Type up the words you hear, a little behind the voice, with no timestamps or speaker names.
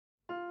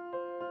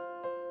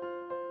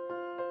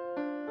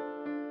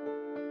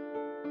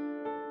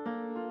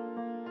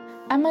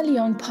Emma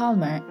Lyon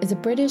Palmer is a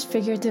British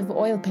figurative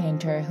oil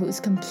painter who is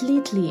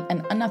completely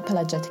and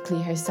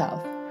unapologetically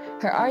herself.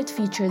 Her art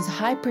features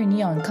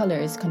hyper-neon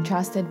colours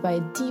contrasted by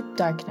a deep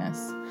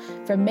darkness.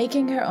 From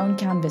making her own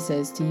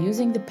canvases to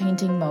using the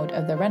painting mode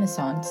of the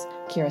Renaissance,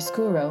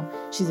 chiaroscuro,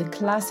 she's a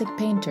classic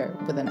painter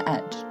with an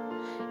edge.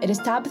 It is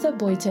Tabitha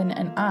Boyton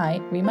and I,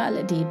 Rima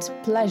Al-Adib's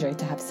pleasure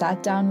to have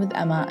sat down with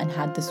Emma and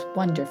had this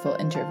wonderful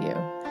interview.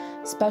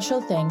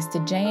 Special thanks to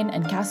Jane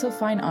and Castle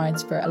Fine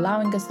Arts for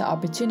allowing us the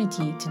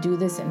opportunity to do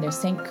this in their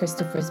St.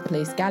 Christopher's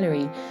Place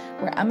gallery,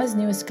 where Emma's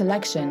newest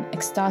collection,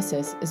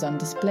 Extasis, is on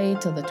display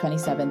till the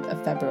 27th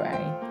of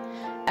February.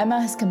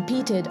 Emma has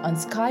competed on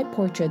Sky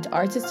Portrait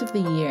Artist of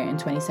the Year in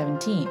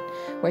 2017,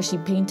 where she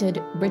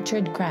painted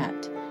Richard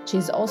Grant. She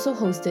has also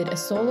hosted a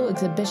solo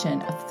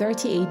exhibition of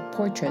 38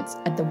 portraits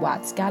at the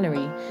Watts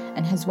Gallery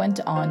and has went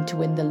on to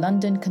win the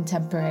London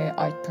Contemporary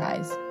Art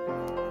Prize.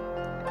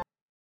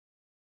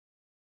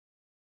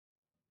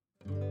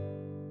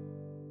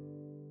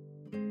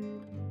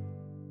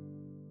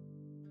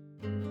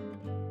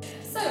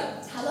 So,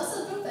 tell us a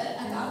little bit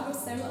about your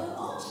solo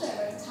art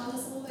show. Tell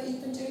us all that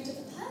you've been doing to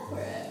prepare for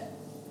it.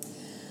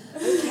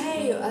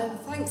 Okay,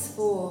 thanks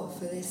for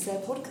this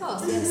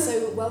podcast. Yeah,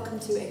 so welcome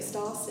to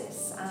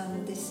Extasis,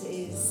 and this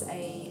is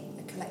a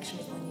collection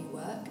of my new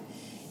work.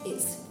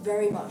 It's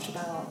very much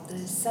about the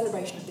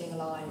celebration of being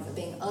alive, of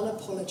being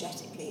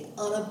unapologetically,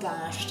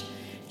 unabashed,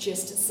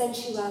 just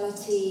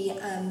sensuality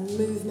and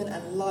movement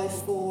and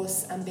life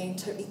force, and being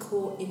totally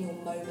caught in your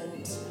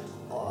moment,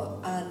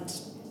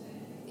 and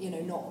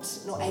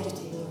not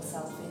editing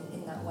yourself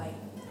in that way.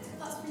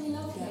 That's really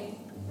lovely.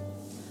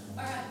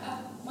 Yeah.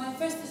 Alright, my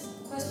first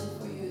question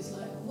for you is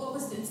what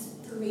was the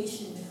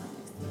inspiration behind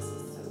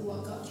Extasis? So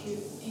what got you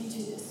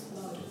into this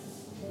mode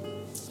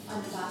of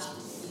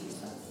unabashed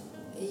stuff?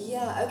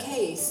 Yeah,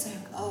 okay, so,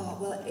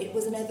 it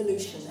was an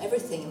evolution.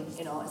 Everything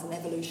in art is an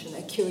evolution,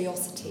 a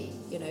curiosity,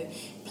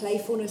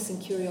 Playfulness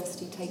and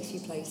curiosity takes you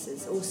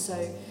places.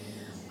 Also,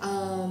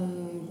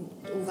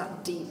 all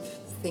that deep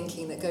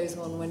thinking that goes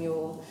on when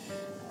you're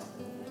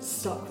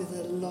stuck with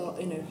a lot,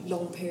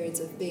 long periods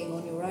of being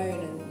on your own,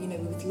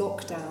 and, with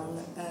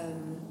lockdown,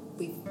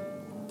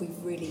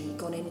 we've really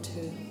gone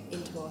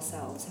into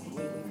ourselves, haven't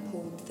we? We've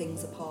pulled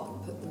things apart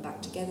and put them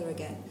back together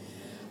again.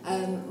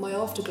 My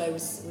afterglow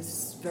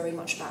was very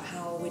much about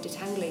how we're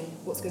detangling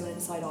what's going on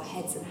inside our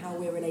heads and how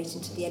we're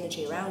relating to the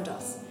energy around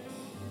us.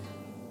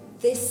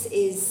 This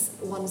is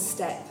one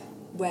step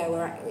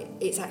where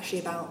it's actually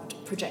about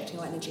projecting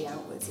our energy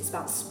outwards. It's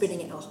about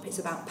spinning it up. It's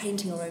about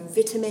painting our own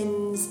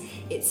vitamins.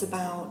 It's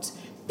about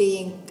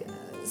being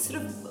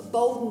sort of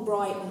bold and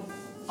bright and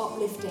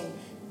uplifting.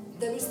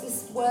 There was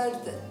this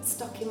word that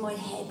stuck in my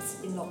head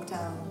in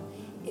lockdown.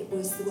 It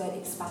was the word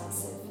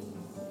expansive.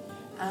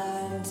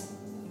 And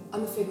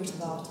I'm a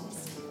figurative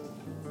artist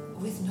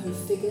with no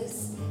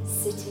figures,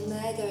 sitting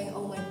there going,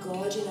 oh my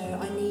God,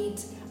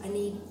 I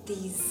need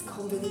these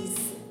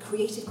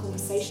creative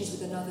conversations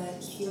with another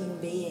human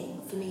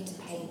being for me to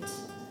paint.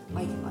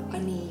 I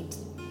need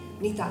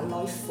that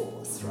life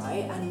force,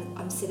 right? And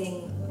I'm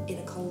sitting in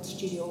a cold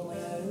studio on my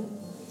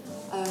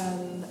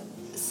own.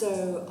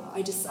 So I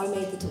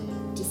made the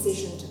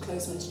decision to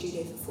close my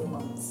studio for 4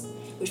 months,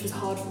 which was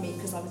hard for me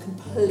because I'm a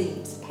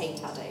complete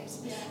paint addict.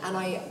 And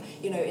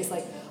it's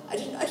like, I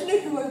didn't know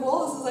who I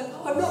was. I was like,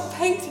 I'm not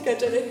painting, I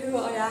don't know who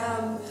I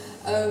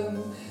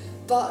am.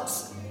 But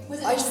was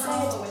it I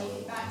said when you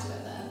get back to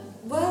it then?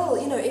 Well,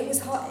 it was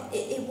hard.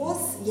 It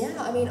was, yeah.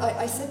 I mean,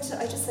 I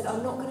just said,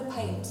 I'm not going to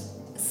paint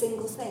a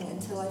single thing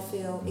until I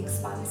feel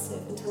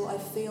expansive, until I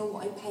feel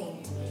what I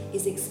paint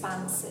is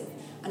expansive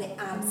and it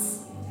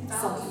adds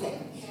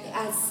something. It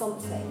adds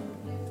something.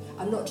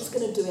 I'm not just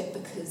going to do it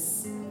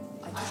because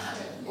I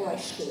can or I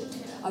should.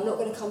 I'm not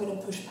going to come in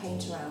and push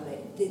paint around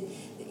it.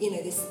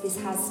 This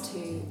has to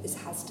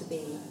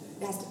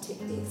tick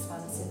the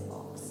expansive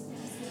box.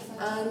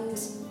 And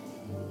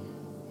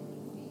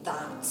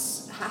that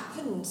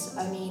happened.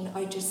 I mean,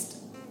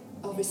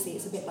 obviously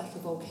it's a bit like a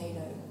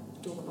volcano,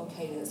 dormant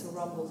volcano, it's a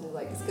rumble,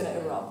 and it's going to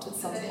erupt at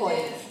some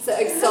point. So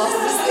Extasis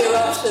is the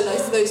eruption, I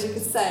suppose you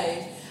could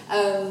say.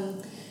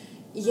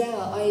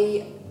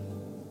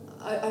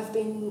 I've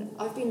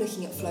been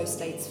looking at flow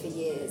states for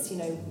years.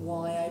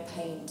 Why I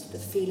paint, the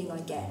feeling I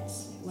get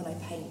when I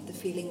paint, the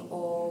feeling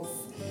of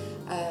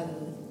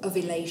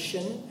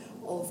elation,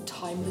 of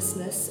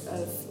timelessness,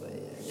 of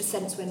a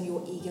sense when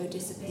your ego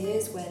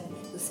disappears, when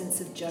the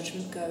sense of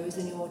judgment goes,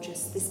 and you're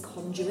just this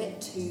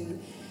conduit to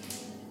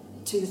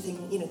the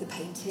thing, the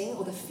painting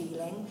or the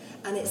feeling,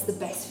 and it's the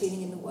best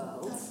feeling in the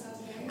world,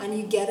 and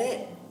you get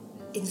it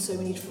in so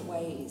many different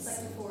ways.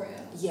 Like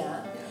euphoria.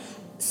 Yeah.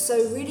 So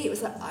really, it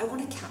was like, I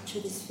want to capture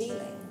this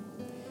feeling.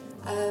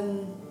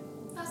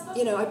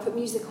 I put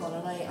music on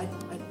and I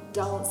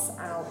dance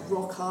out,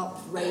 rock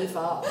up, rave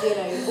up,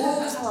 all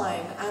the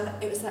time,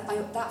 and it was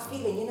like that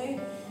feeling,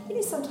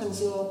 sometimes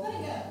you're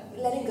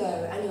letting go,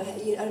 and I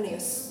don't know,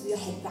 your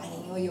head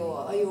banging, or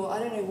you're I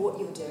don't know what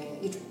you're doing.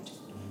 You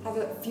have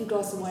a few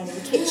glasses of wine in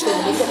the kitchen,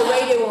 and you've got the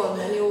radio on,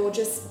 and you're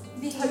just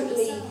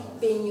totally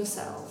being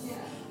yourself. Yeah.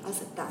 I was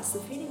like, that's the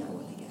feeling I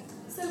want to get.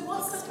 So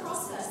what's the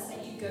process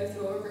that you go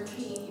through, or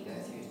routine you go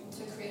through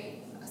to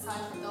create,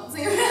 aside from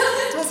dancing around?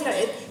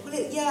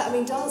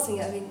 Dancing,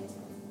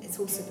 it's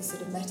also the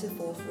sort of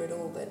metaphor for it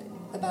all, but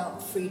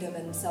about freedom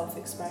and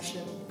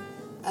self-expression.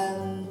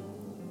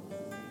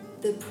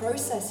 The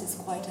process is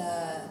quite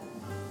a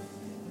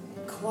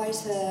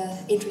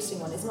interesting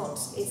one.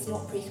 It's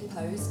not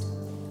pre-composed.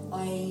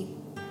 I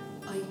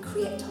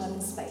create time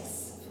and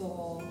space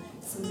for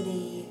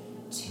somebody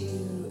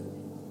to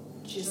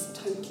just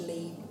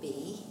totally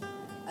be,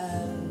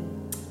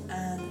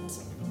 and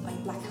I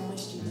black out my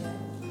studio.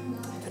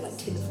 I put like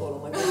tinfoil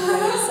on my window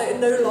so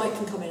no light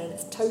can come in, and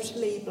it's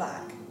totally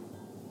black.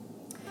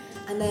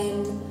 And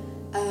then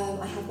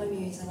I have my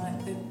muse,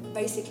 and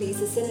basically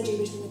it's a synergy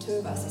between the two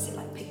of us. I say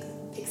like pick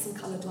some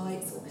coloured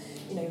lights, or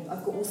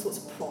I've got all sorts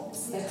of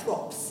props. They're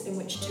props in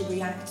which to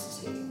react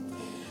to.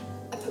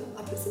 I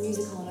put some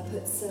music on. I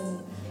put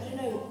some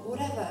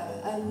whatever.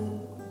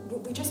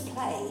 We just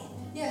play.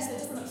 Yeah, so it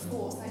doesn't look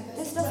forced.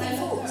 There's nothing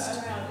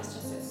forced. Around, it's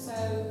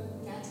so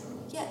natural.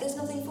 Yeah, there's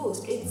nothing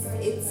forced.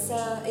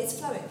 It's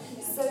flowing.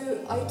 So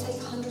I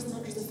take hundreds and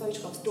hundreds of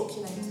photographs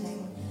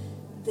documenting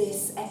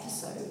this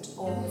episode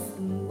of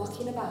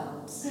mucking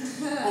about,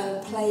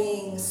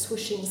 playing,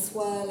 swooshing,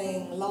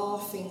 swirling,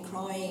 laughing,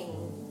 crying,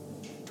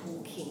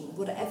 talking,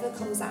 whatever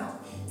comes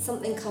out.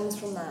 Something comes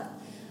from that.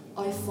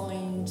 I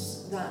find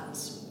that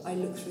I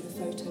look through the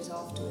photos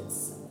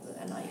afterwards,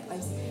 and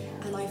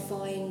I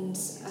find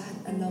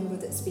a number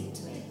that speak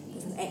to me.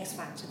 There's an X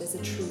factor, there's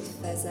a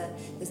truth, there's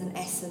an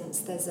essence,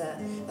 there's a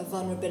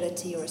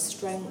vulnerability or a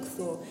strength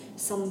or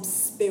some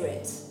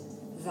spirit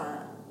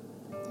that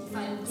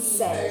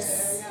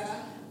says,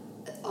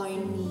 I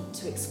need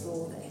to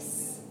explore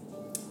this.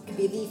 It can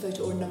be the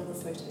photo or a number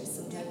of photos.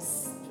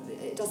 Sometimes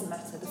it doesn't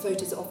matter. The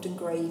photos are often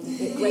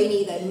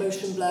grainy, they're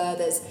motion blur,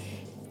 there's,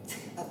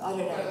 I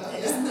don't know,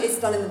 it's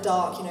done in the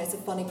dark, it's a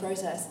funny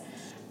process.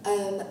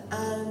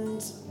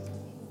 And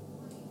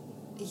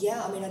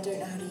yeah, I don't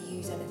know how to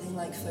use anything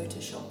like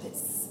Photoshop.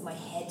 It's my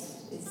head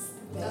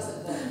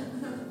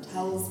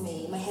tells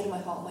me, my head and my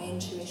heart, my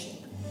intuition.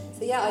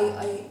 So yeah,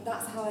 I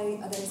that's how I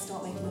then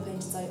start making the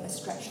paintings. I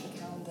stretch the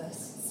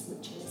canvas. It's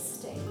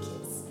ritualistic.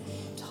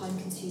 It's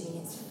time-consuming.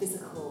 It's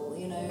physical.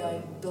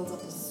 I build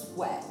up a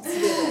sweat with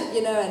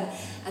it.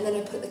 And then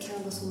I put the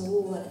canvas on the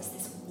wall, and it's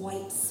this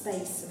white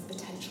space of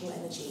potential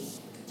energy.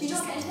 Do you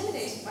not get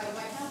intimidated by the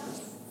white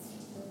canvas?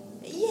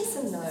 Yes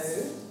and no,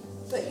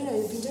 but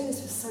we've been doing this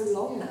for so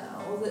long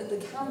now that the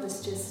canvas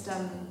just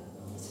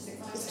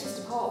it's just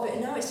a part of it,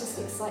 and now it's just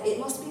exciting. It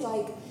must be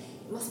like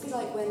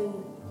when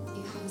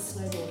you have a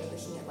snowboarder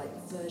looking at like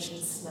virgin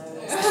snow.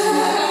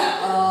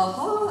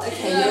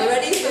 Okay, you're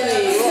ready for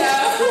me.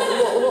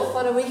 What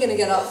fun are we going to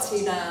get up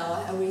to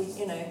now? Are we,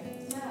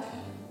 Yeah.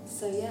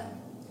 So yeah.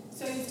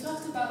 So you've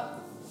talked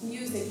about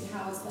music,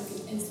 how it's like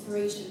an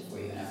inspiration for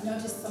you, and I've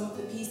noticed some of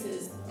the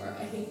pieces, or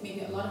I think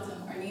maybe a lot of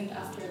them, are named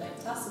after like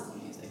classical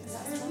music. Is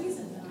that a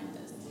reason behind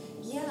this?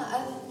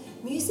 Yeah,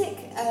 music.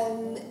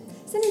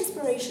 It's an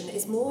inspiration.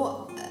 It's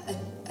more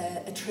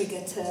a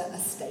trigger to a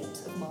state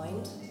of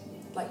mind.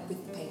 Like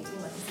with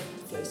painting, like I said,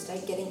 flow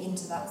state, getting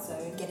into that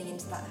zone, getting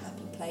into that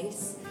happy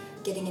place,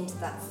 getting into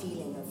that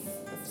feeling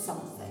of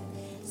something.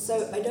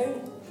 So I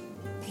don't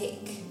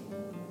pick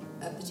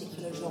a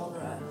particular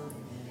genre.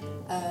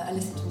 I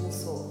listen to all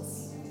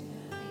sorts.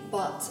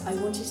 But I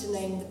wanted to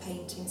name the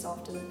paintings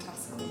after the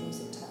classical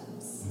music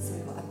terms. So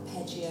we've got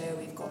arpeggio,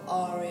 we've got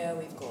aria,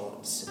 we've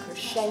got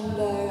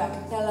crescendo, a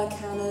cappella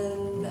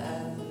canon,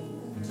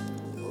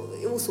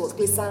 all sorts,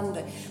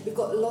 glissando. We've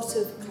got a lot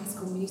of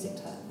classical music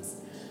terms.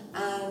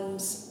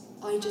 And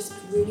I just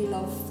really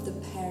love the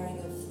pairing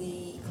of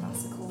the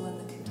classical and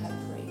the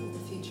contemporary and the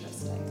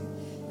futuristic,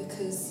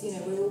 because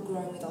we're all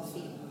growing with our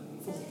feet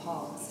from the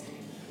past.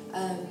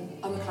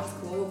 I'm a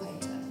classical oil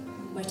painter.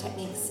 My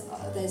techniques,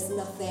 there's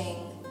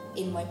nothing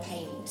in my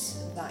paint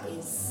that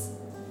is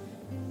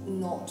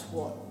not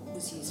what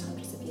was used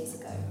hundreds of years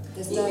ago.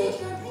 There's you make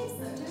your own paints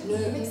though, don't you?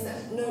 You mix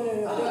them? No,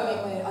 I don't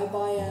make my own. I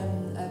buy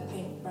a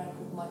paint brand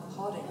called Michael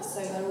Harding,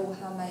 so they're all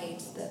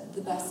handmade,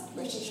 the best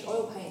British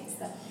oil paints.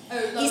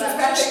 He's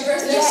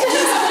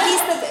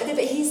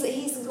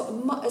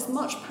got as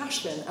much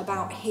passion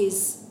about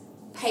his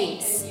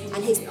paints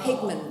and his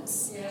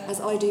pigments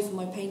as I do for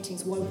my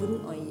paintings. Why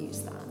wouldn't I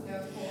use that?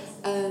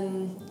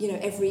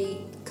 Every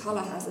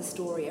colour has a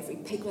story, every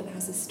pigment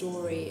has a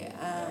story,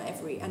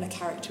 and a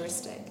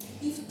characteristic.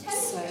 You've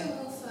tended to go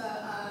more for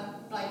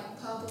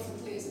like purples and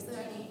blues. Is there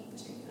any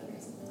particular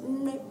reason?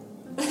 No.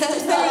 No.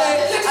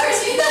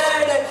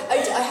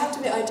 I have to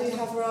admit, I do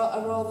have a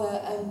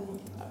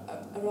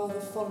rather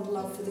fond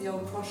love for the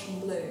old Prussian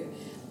blue.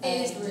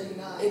 It is really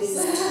nice.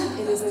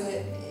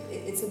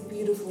 It's a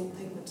beautiful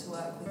pigment to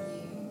work with.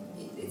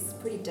 It's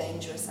pretty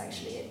dangerous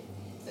actually.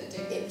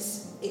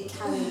 It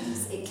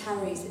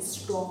carries. It's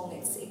strong.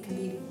 It can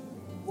be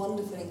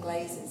wonderful in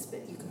glazes,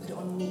 but you can put it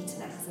on neat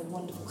and it has a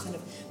wonderful kind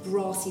of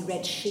brassy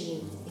red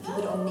sheen if you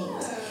put it on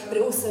neat. But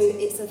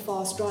it's a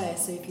fast dryer,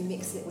 so if you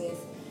mix it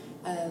with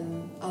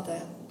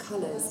other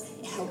colours,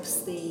 it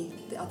helps the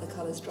other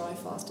colours dry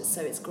faster. So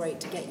it's great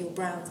to get your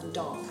browns and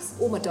darks.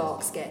 All my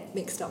darks get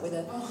mixed up with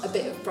a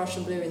bit of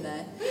Prussian blue in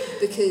there,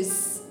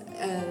 because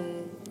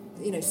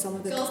some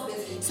of the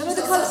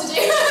colours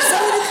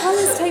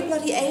take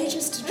bloody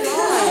ages to dry,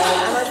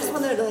 and I just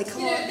wonder, like,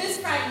 come on. This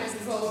fragrance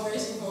is what we're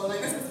waiting for.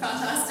 Like, this is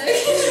fantastic.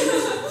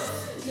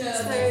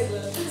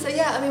 So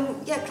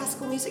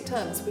classical music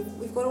terms.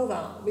 We've got all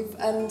that.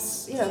 I'm a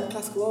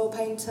classical oil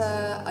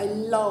painter. I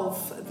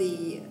love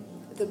the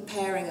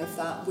pairing of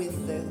that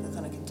with the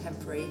kind of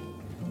contemporary.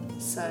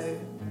 So I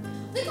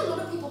think a lot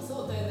of people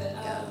thought though that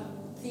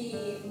the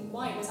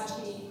white was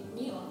actually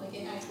neon, like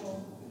an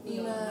actual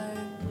neon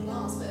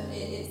glass, but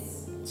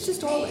it's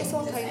just oil. It's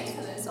oil paint.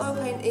 It's oil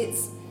paint.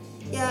 It's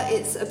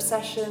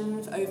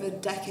obsession over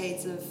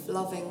decades of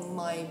loving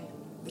my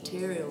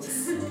materials,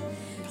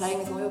 playing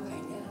with oil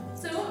paint. Yeah.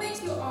 So what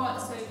makes your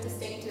art so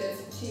distinctive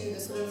to the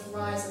sort of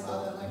rise of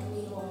other like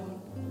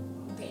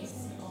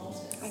neon-based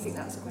artists? I think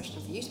that's a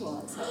question for you to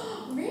answer.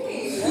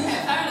 Really? Yeah. Okay,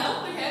 fair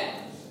enough. Okay.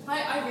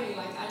 I really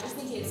like it. I just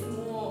think it's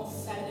more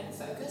feminine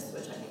focused,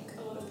 which I think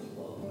a lot of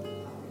people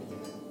haven't really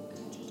given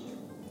attention to.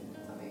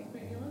 If I'm being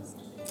really honest.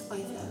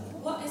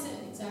 What is it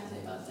exactly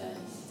about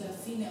the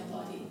female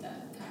body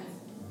that kind of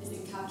is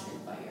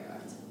captured by your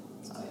art?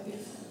 It's quite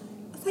beautiful.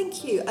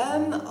 Thank you.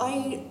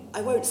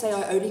 I won't say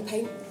I only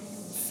paint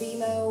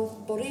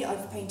female body.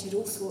 I've painted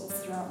all sorts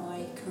throughout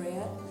my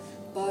career,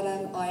 but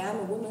I am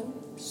a woman,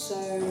 so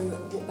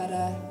what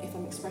better if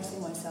I'm expressing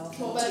myself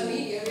What better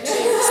medium? to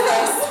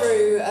express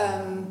through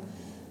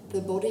the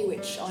body,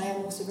 which I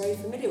am also very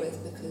familiar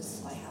with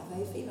because I have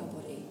a female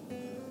body.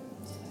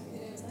 So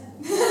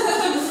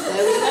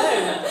there we go.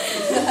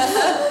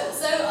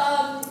 So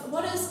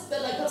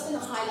what's been the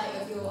highlight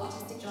of your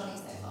artistic journey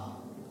so far?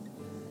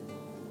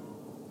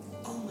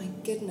 Oh my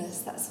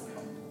goodness, that's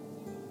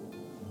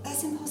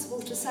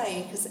impossible to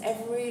say, because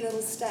every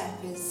little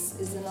step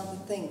is another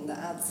thing that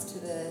adds to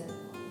the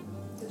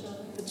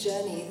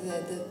journey,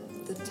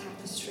 the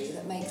tapestry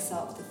that makes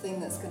up the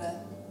thing that's going to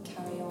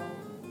carry on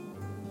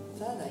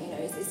further.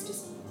 It's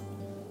just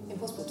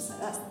impossible to say.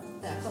 I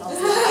can't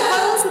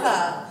answer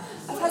that.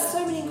 I've had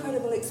so many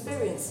incredible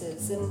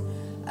experiences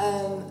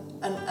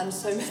and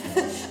so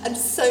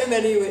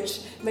many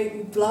which make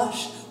me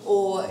blush,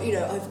 or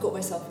I've got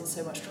myself in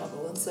so much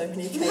trouble on so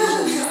many occasions,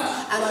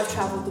 and I've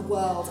travelled the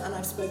world and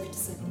I've spoken to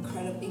some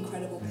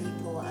incredible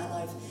people,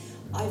 and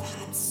I've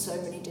had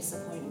so many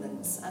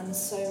disappointments and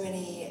so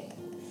many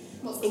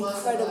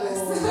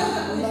incredible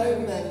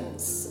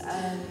moments.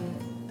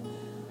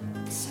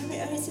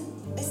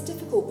 It's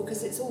difficult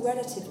because it's all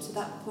relative to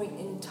that point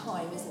in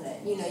time, isn't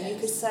it? You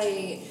could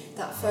say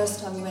that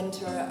first time you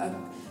enter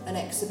an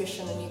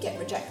exhibition and you get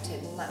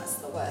rejected and that's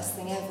the worst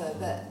thing ever,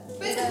 but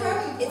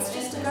it's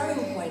just a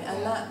growing point,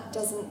 and that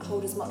doesn't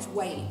hold as much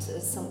weight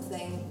as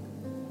something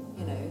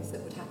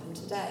that would happen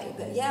today.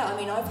 But yeah, I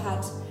mean, I've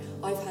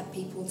had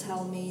people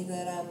tell me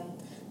that I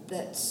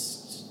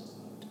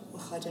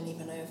don't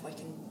even know if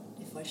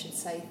I should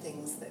say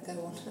things that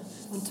go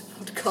onto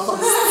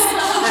podcasts.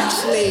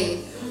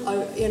 Actually,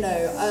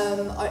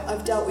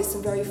 I've dealt with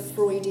some very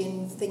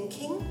Freudian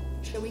thinking,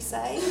 shall we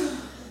say,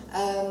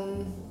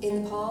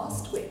 in the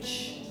past,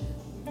 which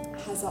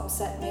has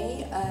upset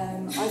me.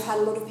 I've had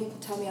a lot of people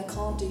tell me I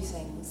can't do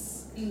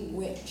things,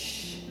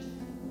 which,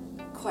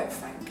 quite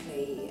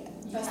frankly,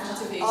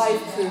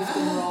 I've proved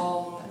them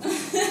wrong.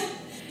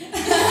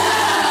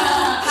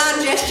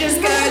 Hand gestures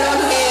going on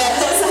here.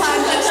 Lots of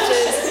hand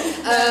gestures.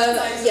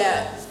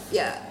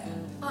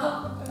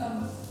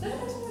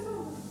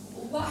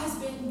 What has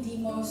been the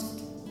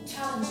most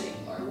challenging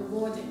or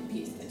rewarding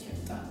piece that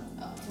you've done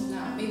up till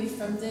now? Maybe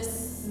from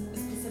this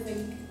specific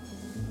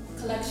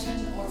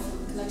collection or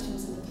from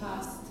collections in the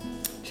past?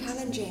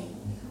 Challenging.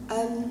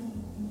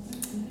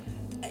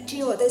 Do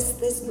you know what?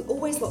 There's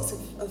always lots of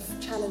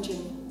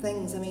challenging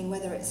things. I mean,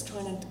 whether it's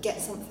trying to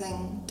get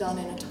something done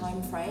in a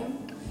time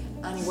frame,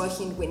 and you're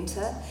working in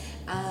winter,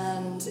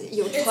 and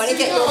you're trying to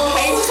get your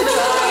paint to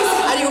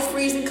dry, and you're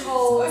freezing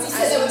cold, and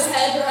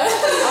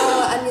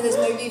there's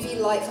no UV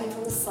light coming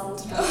from the sun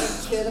to try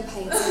to cure the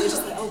paint, and you're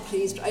just like, oh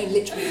please,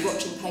 literally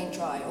watching paint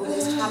dry. Or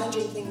those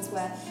challenging things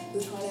where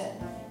you're trying to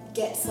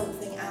get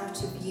something out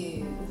of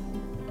you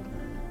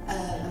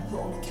and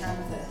put on the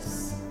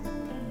canvas.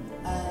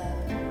 I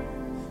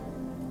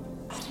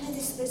don't know,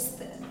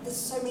 there's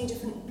so many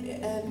different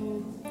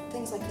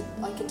things I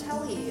could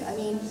tell you. I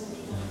mean,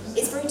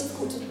 it's very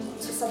difficult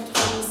to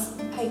sometimes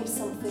paint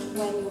something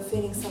when you're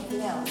feeling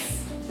something else,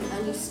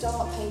 and you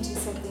start painting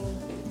something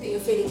that you're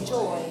feeling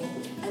joy,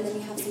 and then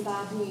you have some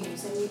bad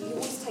news, and you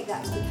always take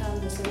that to the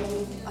canvas, and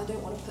then I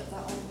don't want to put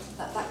that on,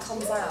 that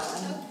comes out,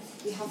 and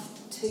you have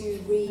to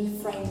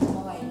reframe the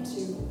mind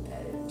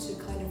to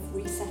kind of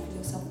resettle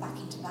yourself back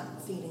into that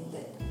feeling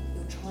that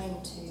you're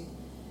trying to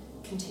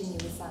continue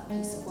with that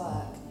piece of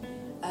work.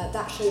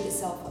 That showed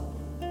itself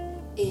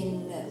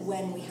in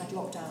when we had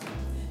lockdown.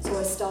 So I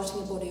was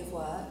starting a body of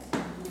work,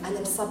 and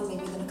then suddenly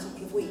within a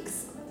couple of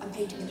weeks I'm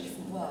painting in a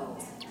different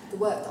world. The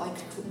work that I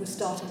was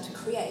starting to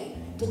create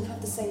didn't have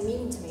the same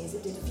meaning to me as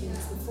it did a few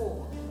weeks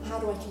before. How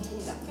do I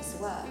continue that piece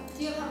of work?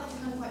 Do you have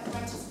kind of like a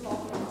writer's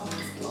block or an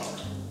artist's block?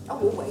 Oh,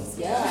 always,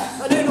 yeah.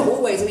 Oh, no, not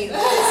always. I mean,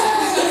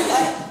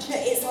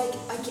 it's like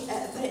I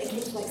put it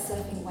akin to like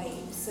surfing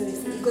waves. So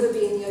you've got to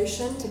be in the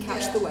ocean to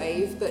catch the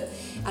wave,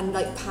 and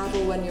like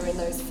paddle when you're in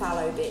those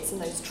fallow bits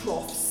and those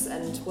troughs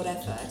and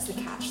whatever to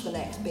catch the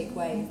next big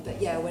wave.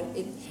 But yeah, when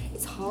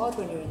it's hard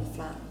when you're in the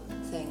flat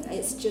thing.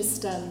 It's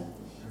just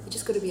you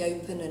just got to be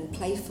open and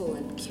playful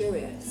and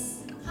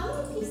curious. How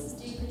many pieces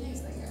do you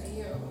produce like a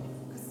year?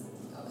 Because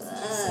obviously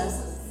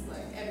sources,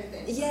 like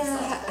everything.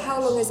 Yeah, how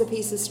long is a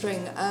piece of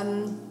string?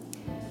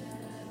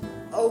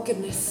 Oh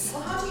goodness.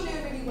 Well, how do you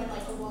know really when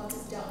like the work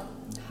is done?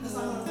 Because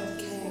I'm one of those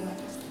people who like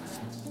just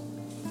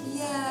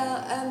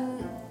Yeah,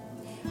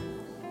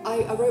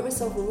 I wrote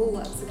myself a rule.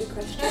 That's a good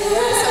question. I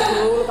wrote myself a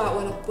rule about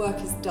when a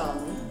work is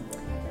done.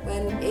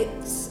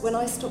 When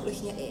I stop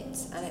looking at it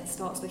and it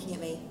starts looking at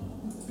me.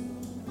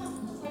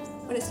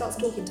 When it starts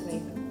talking to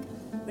me.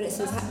 When it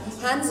says,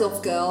 hands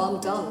off girl, I'm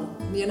done.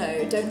 You know,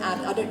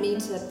 I don't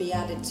need to be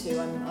added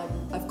to.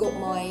 I've got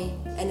my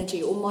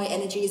energy, or my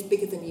energy is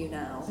bigger than you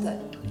now,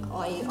 that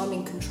I'm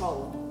in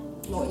control,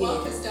 not you.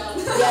 work is done.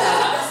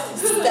 Yeah,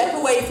 step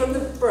away from the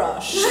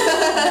brush.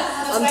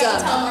 I'm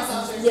done. Tell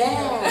myself to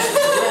That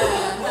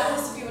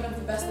has to be one of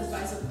the best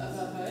advice I've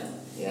ever heard.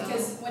 Yeah.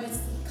 Because when it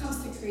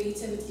comes to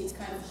creativity, it's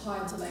kind of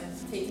hard to like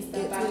take a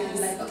step It back and be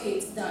is. like, okay,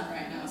 it's done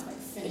right now, it's like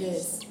finished. It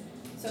is.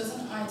 So as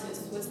an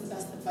artist, what's the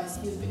best advice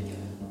you've been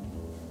given?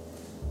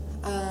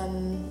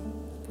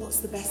 What's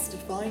the best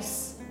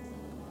advice?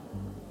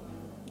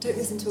 Don't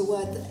listen to a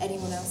word that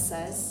anyone else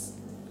says.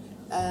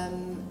 I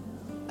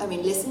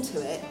mean, listen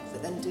to it,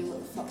 but then do what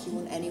the fuck you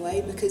want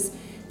anyway. Because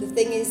the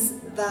thing is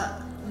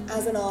that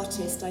as an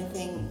artist, I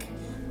think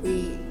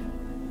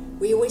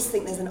we always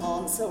think there's an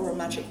answer or a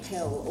magic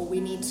pill, or we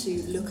need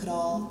to look at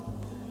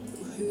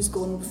who's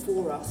gone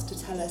before us to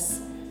tell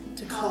us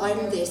to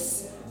climb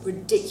this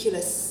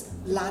ridiculous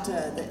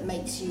ladder that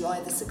makes you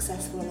either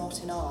successful or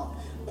not in art.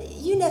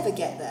 You never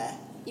get there.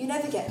 You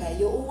never get there.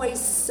 You're always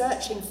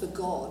searching for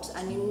God,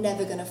 and you're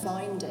never going to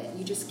find it.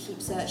 You just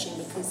keep searching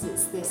because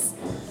it's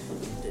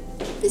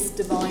this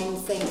divine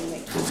thing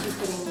that keeps you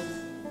putting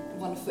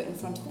one foot in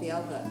front of the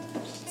other.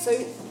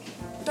 So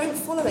don't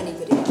follow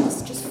anybody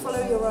else. Just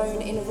follow your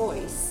own inner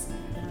voice,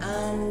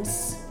 and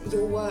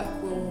your work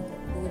will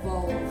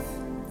evolve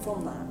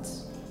from that.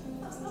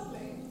 That's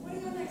lovely. What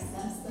are your next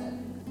steps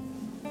then?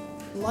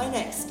 My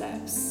next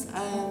steps,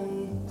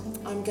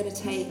 I'm going to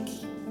take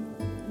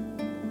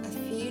a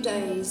few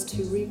days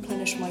to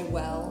replenish my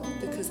well,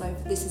 because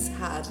this has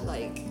had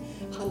like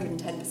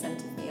 110%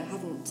 of me. I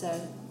haven't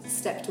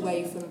stepped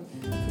away from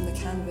the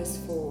canvas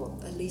for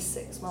at least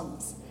 6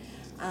 months,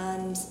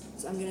 and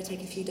so I'm going to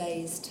take a few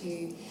days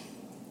to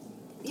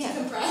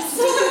Decompress.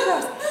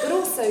 but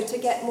also to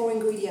get more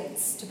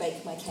ingredients to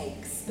bake my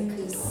cakes,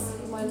 because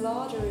my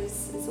larder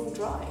is all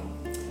dry.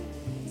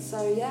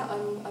 So yeah,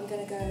 I'm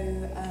going to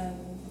go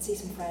see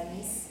some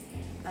friends,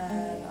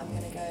 and I'm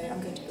going to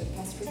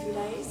Budapest for a few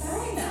days.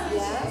 Very nice.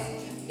 Yeah, Do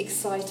you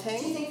exciting.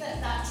 think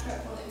that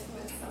trip will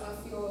influence some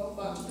of your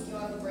work that you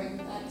ever bring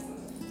next?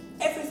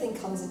 Everything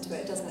comes into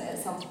it, doesn't it,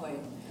 at some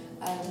point?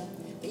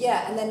 But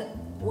yeah, and then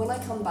when I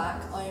come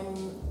back,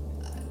 I'm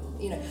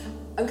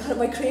kind of,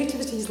 my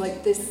creativity is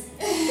like this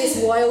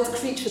wild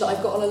creature that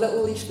I've got on a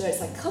little leash there.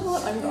 It's like, come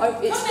on,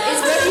 it's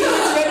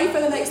ready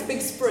for the next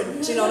big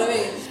sprint. Do you know what I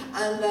mean?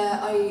 And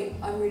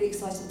I'm really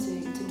excited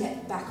to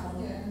get back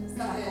onto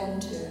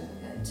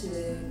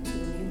the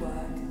new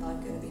work that I'm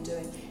going to be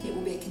doing. It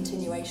will be a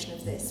continuation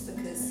of this,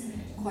 because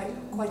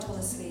quite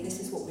honestly, this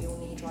is what we all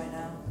need right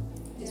now.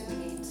 Is we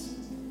need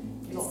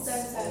lots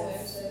of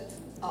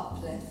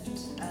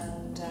uplift,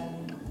 and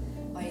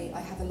I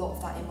have a lot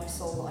of that in my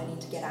soul that I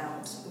need to get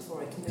out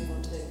before I can move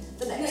on to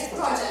the next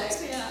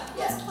project. Yeah.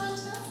 That's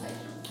fantastic.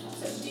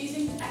 So do you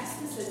think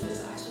Exquisite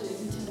is actually a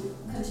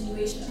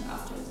continuation of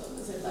Afterwards?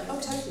 Is it like... Oh,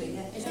 totally,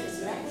 yeah. It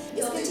is, right?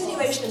 It's a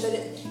continuation, but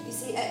you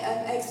see,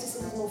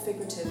 ecstasy is more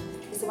figurative.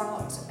 It's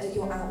about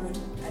your outward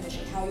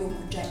energy, how you're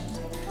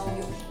projecting,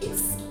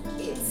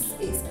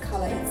 it's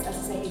colour, as I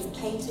say, it's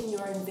painting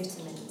your own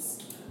vitamins.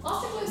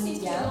 Afterglow seems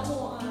to be a lot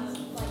more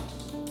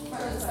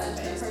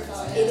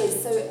It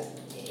is, so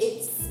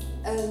it's,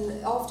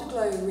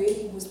 Afterglow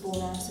really was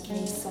born out of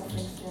me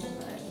suffering from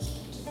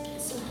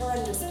some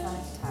horrendous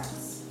panic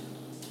attacks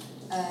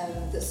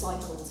that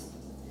cycled.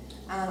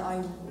 And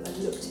I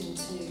looked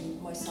into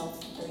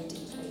myself very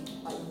deeply,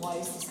 like, why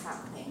is this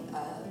happening?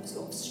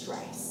 Sort of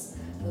stress,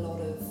 a lot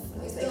of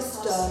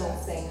external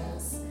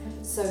things.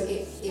 So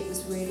it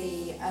was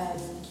really,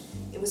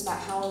 it was about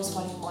how I was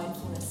finding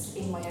mindfulness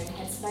in my own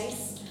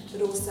headspace,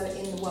 but also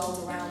in the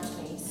world around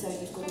me. So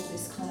you've got all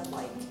this kind of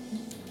like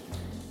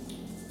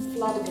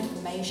flood of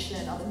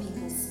information, other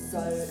people's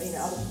other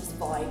people's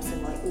vibes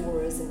and like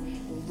auras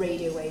and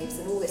radio waves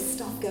and all this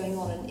stuff going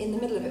on. And in the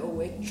middle of it all,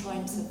 we're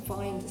trying to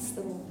find this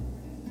little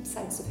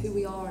sense of who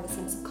we are and a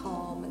sense of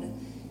calm and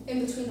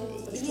in between all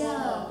this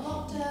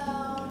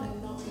lockdown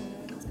and not really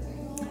knowing what's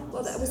going on.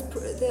 Well, that was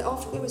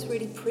it was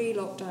really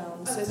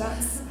pre-lockdown, so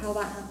that's how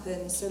that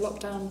happened. So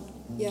lockdown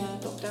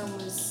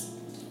was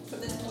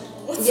from this point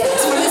onwards.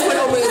 Yes, from this point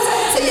onwards.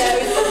 So yeah,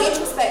 we've got the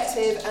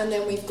introspective, and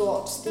then we've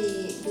got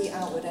the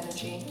outward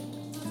energy,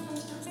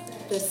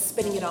 the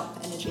spinning it up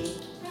energy.